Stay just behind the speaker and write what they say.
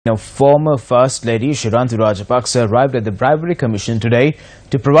Now, former First Lady Shiranthi Rajapaksa arrived at the Bribery Commission today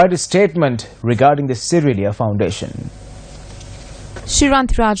to provide a statement regarding the Sirilia Foundation.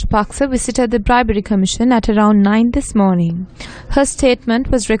 Shiranthi Rajapaksa visited the Bribery Commission at around 9 this morning. Her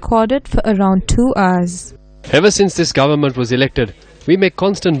statement was recorded for around 2 hours. Ever since this government was elected, we make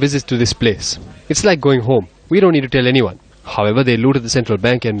constant visits to this place. It's like going home. We don't need to tell anyone. However, they looted the central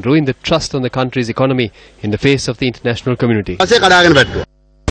bank and ruined the trust on the country's economy in the face of the international community.